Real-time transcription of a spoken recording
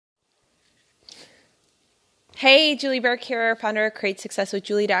Hey, Julie Burke here, founder of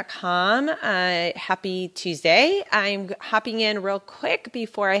CreateSuccessWithJulie.com. Happy Tuesday. I'm hopping in real quick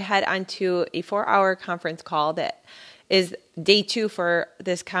before I head onto a 4-hour conference call that is day 2 for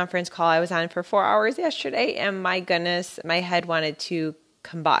this conference call. I was on for 4 hours yesterday, and my goodness, my head wanted to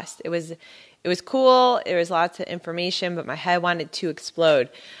combust. It was cool. There was lots of information, but my head wanted to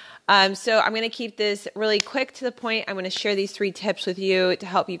explode. So I'm going to keep this really quick to the point. I'm going to share these 3 tips with you to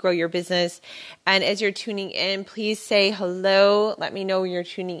help you grow your business. And as you're tuning in, please say hello. Let me know where you're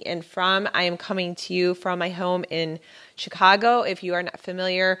tuning in from. I am coming to you from my home in Chicago. If you are not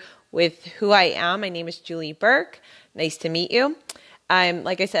familiar with who I am, my name is Julie Burke. Nice to meet you.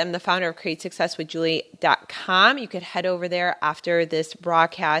 Like I said, I'm the founder of CreateSuccessWithJulie.com. You could head over there after this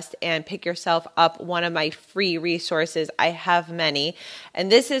broadcast and pick yourself up one of my free resources. I have many.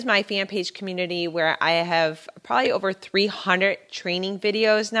 And this is my fan page community where I have probably over 300 training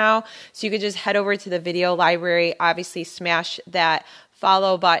videos now. So you could just head over to the video library, obviously smash that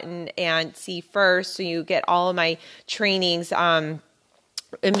follow button and see first. So you get all of my trainings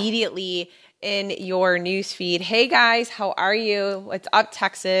immediately in your newsfeed. Hey guys, how are you? What's up,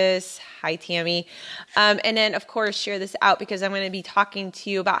 Texas? Hi, Tammy. And then, of course, share this out because I'm going to be talking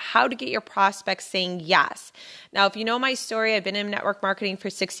to you about how to get your prospects saying yes. Now, if you know my story, I've been in network marketing for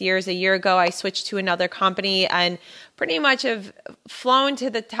 6 years. A year ago, I switched to another company and pretty much have flown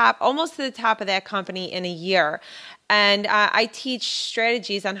to the top, almost to the top of that company in a year. And I teach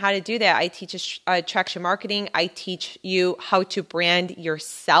strategies on how to do that. I teach attraction marketing. I teach you how to brand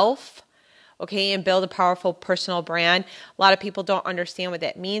yourself. Okay, and build a powerful personal brand. A lot of people don't understand what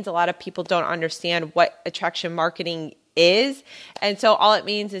that means. A lot of people don't understand what attraction marketing is. And so all it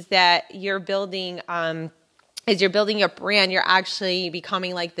means is that you're building, as you're building your brand, you're actually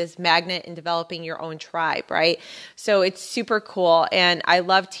becoming like this magnet and developing your own tribe, right? So it's super cool. And I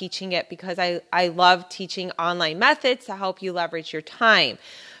love teaching it because I love teaching online methods to help you leverage your time.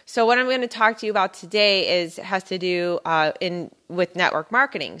 So what I'm going to talk to you about today has to do with network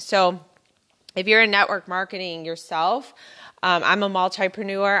marketing. So if you're in network marketing yourself, I'm a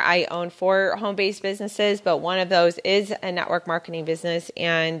multipreneur. I own 4 home-based businesses, but one of those is a network marketing business.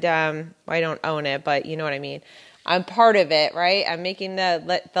 And I don't own it, but you know what I mean. I'm part of it, right? I'm making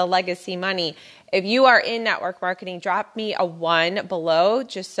the legacy money. If you are in network marketing, drop me a 1 below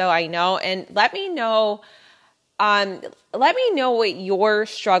just so I know. And let me know what your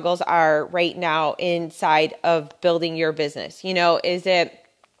struggles are right now inside of building your business. You know, is it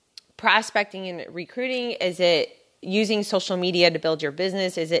prospecting and recruiting? Is it using social media to build your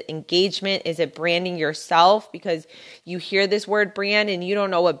business? Is it engagement? Is it branding yourself? Because you hear this word brand and you don't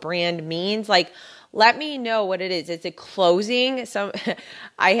know what brand means. Like, let me know what it is. Is it closing?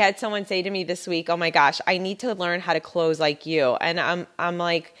 I had someone say to me this week, oh my gosh, I need to learn how to close like you. And I'm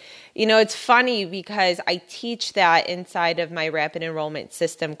like, you know, it's funny because I teach that inside of my rapid enrollment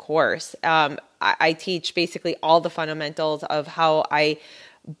system course. I teach basically all the fundamentals of how I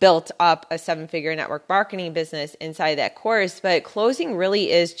built up a 7-figure network marketing business inside that course. But closing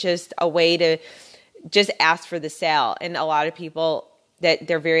really is just a way to just ask for the sale. And a lot of people, that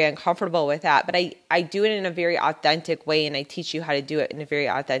they're very uncomfortable with that. But I do it in a very authentic way, and I teach you how to do it in a very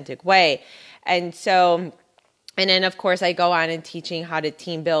authentic way. And then of course I go on and teaching how to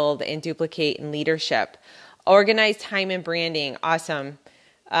team build and duplicate in leadership. Organized time and branding. Awesome.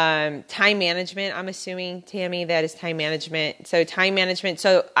 Time management, I'm assuming, Tammy, that is time management. So time management.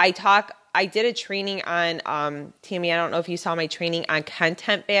 So I did a training on, Tammy, I don't know if you saw my training on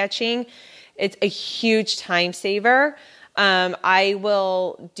content batching. It's a huge time saver. I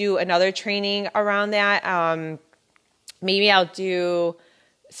will do another training around that. Maybe I'll do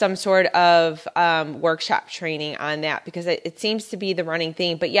some sort of workshop training on that because it seems to be the running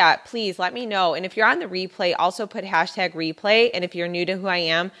thing. But yeah, please let me know. And if you're on the replay, also put hashtag replay. And if you're new to who I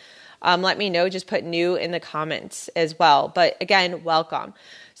am, let me know. Just put new in the comments as well. But again, welcome.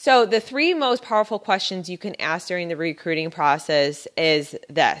 So the 3 most powerful questions you can ask during the recruiting process is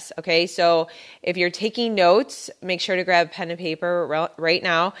this. Okay, so if you're taking notes, make sure to grab pen and paper right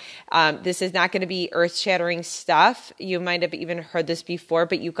now. This is not going to be earth-shattering stuff. You might have even heard this before,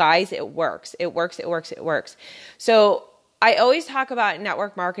 but you guys, it works. It works. It works. It works. So I always talk about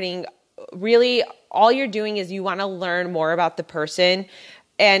network marketing. Really, all you're doing is you want to learn more about the person.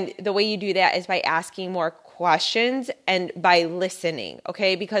 And the way you do that is by asking more questions and by listening,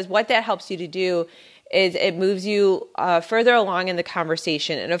 okay? Because what that helps you to do is it moves you further along in the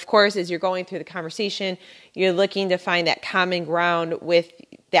conversation. And of course, as you're going through the conversation, you're looking to find that common ground with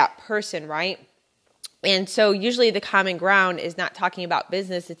that person, right? And so usually the common ground is not talking about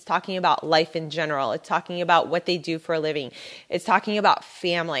business. It's talking about life in general. It's talking about what they do for a living. It's talking about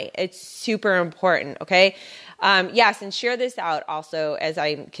family. It's super important. Okay. Yes. And share this out also as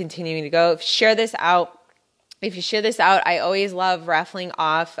I'm continuing to go. Share this out. If you share this out, I always love raffling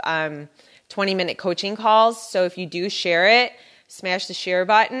off 20-minute coaching calls. So if you do share it, smash the share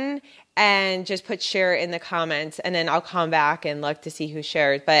button and just put share in the comments, and then I'll come back and look to see who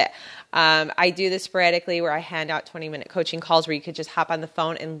shared. But I do this sporadically where I hand out 20-minute coaching calls where you could just hop on the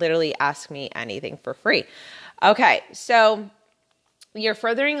phone and literally ask me anything for free. Okay, so you're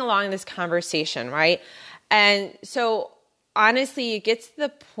furthering along this conversation, right? And so honestly, it gets to the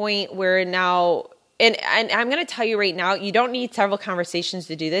point where now, and I'm going to tell you right now, you don't need several conversations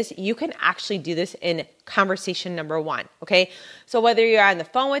to do this. You can actually do this in conversation number one, okay? So whether you're on the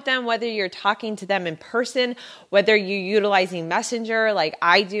phone with them, whether you're talking to them in person, whether you're utilizing Messenger like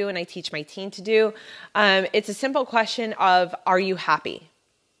I do and I teach my team to do, it's a simple question of, are you happy?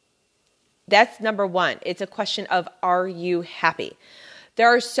 That's number one. It's a question of, are you happy? There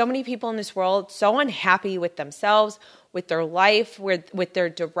are so many people in this world so unhappy with themselves, with their life, with their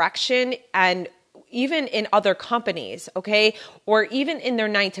direction, and even in other companies, okay? Or even in their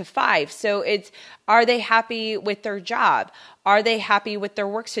 9 to 5. So it's, are they happy with their job? Are they happy with their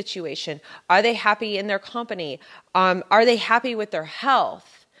work situation? Are they happy in their company? Are they happy with their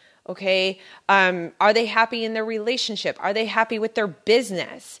health? Okay. Are they happy in their relationship? Are they happy with their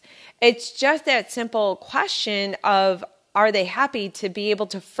business? It's just that simple question of, are they happy, to be able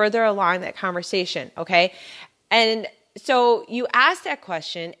to further along that conversation? Okay. And so you ask that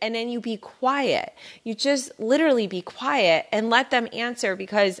question and then you be quiet. You just literally be quiet and let them answer,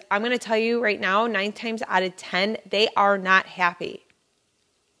 because I'm going to tell you right now, 9 times out of 10, they are not happy.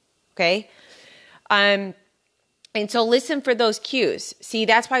 Okay. And so listen for those cues. See,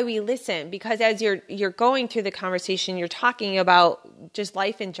 that's why we listen, because as you're going through the conversation, you're talking about just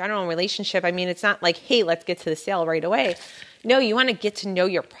life in general and relationship. I mean, it's not like, hey, let's get to the sale right away. No, you want to get to know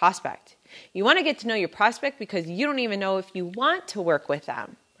your prospect. You want to get to know your prospect because you don't even know if you want to work with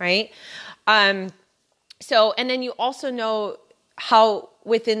them, right? So, and then you also know how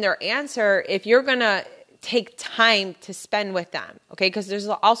within their answer, if you're going to take time to spend with them, okay? Because there's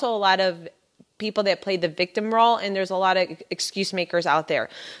also a lot of people that play the victim role, and there's a lot of excuse makers out there.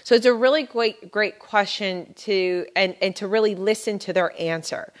 So it's a really great question to, and to really listen to their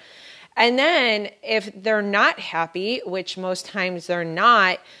answer. And then if they're not happy, which most times they're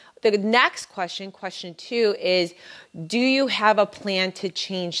not, the next question, question 2, is, do you have a plan to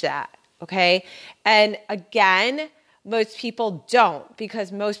change that? Okay. And again, most people don't,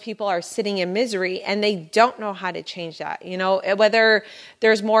 because most people are sitting in misery and they don't know how to change that. You know, whether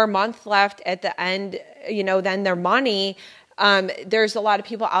there's more month left at the end, you know, than their money. There's a lot of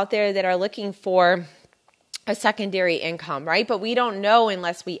people out there that are looking for a secondary income, right? But we don't know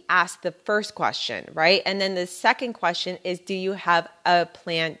unless we ask the first question, right? And then the second question is, do you have a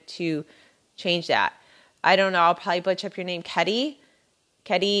plan to change that? I don't know. I'll probably butcher up your name. Ketty,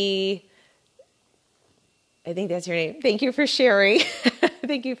 I think that's your name. Thank you for sharing.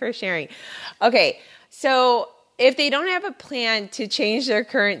 Thank you for sharing. Okay. So if they don't have a plan to change their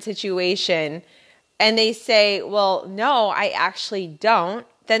current situation and they say, well, no, I actually don't,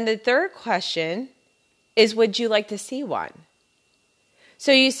 then the third question is, would you like to see one?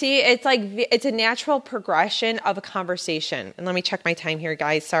 So you see, it's like, it's a natural progression of a conversation. And let me check my time here,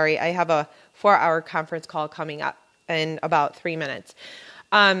 guys. Sorry, I have a 4-hour conference call coming up in about 3 minutes.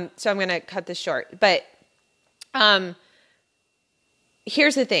 So I'm going to cut this short. But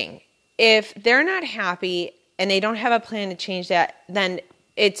here's the thing. If they're not happy and they don't have a plan to change that, then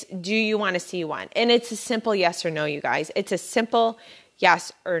it's, do you want to see one? And it's a simple yes or no, you guys. It's a simple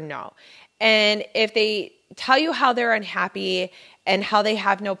yes or no. And if they tell you how they're unhappy and how they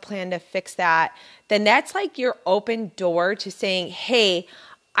have no plan to fix that, then that's like your open door to saying, hey,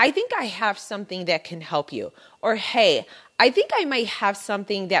 I think I have something that can help you. Or, hey, I think I might have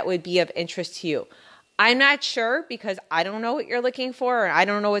something that would be of interest to you. I'm not sure because I don't know what you're looking for, or I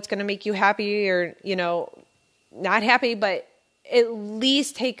don't know what's going to make you happy or, you know, not happy, but at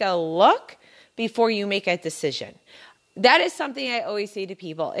least take a look before you make a decision. That is something I always say to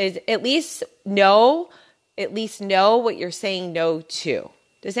people, is at least know what you're saying no to.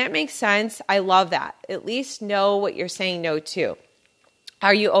 Does that make sense? I love that. At least know what you're saying no to.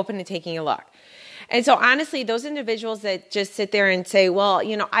 Are you open to taking a look? And so honestly, those individuals that just sit there and say, well,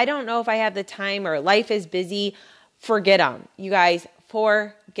 you know, I don't know if I have the time, or life is busy, forget them. You guys,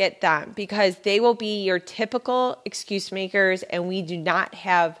 forget them, because they will be your typical excuse makers, and we do not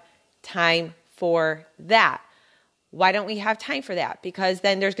have time for that. Why don't we have time for that? Because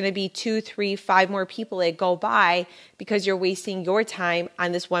then there's going to be 2, 3, 5 more people that go by because you're wasting your time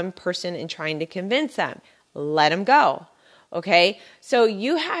on this one person and trying to convince them. Let them go. Okay? So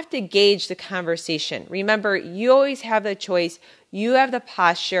you have to gauge the conversation. Remember, you always have the choice. You have the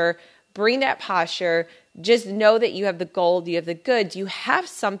posture. Bring that posture. Just know that you have the gold, you have the goods. You have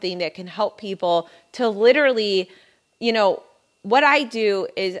something that can help people to literally, what I do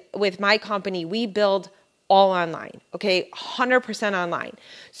is with my company, we build all online, okay? 100% online.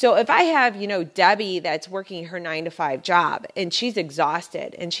 So if I have, Debbie that's working her 9-to-5 job and she's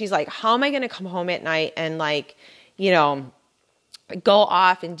exhausted and she's like, how am I going to come home at night and go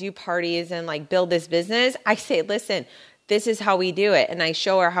off and do parties and build this business? I say, listen, this is how we do it. And I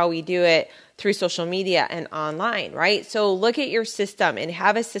show her how we do it through social media and online, right? So look at your system and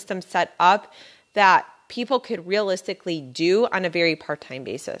have a system set up that people could realistically do on a very part-time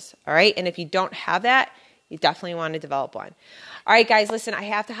basis, all right? And if you don't have that, you definitely want to develop one. All right, guys, listen, I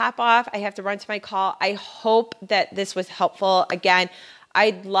have to hop off. I have to run to my call. I hope that this was helpful. Again,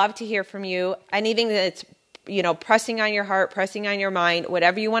 I'd love to hear from you. Anything that's, pressing on your heart, pressing on your mind,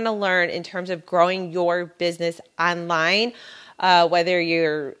 whatever you want to learn in terms of growing your business online, whether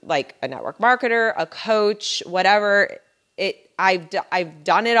you're like a network marketer, a coach, whatever, I've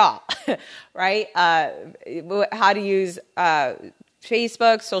done it all, right? How to use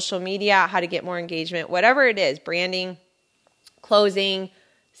Facebook, social media, how to get more engagement, whatever it is, branding, closing,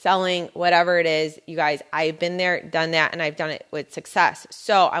 selling, whatever it is, you guys, I've been there, done that, and I've done it with success.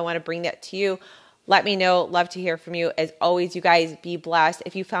 So I want to bring that to you. Let me know. Love to hear from you. As always, you guys be blessed.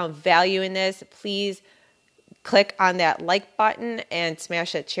 If you found value in this, please click on that like button and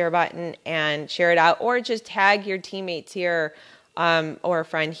smash that share button and share it out, or just tag your teammates here or a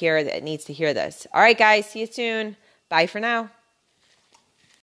friend here that needs to hear this. All right, guys, see you soon. Bye for now.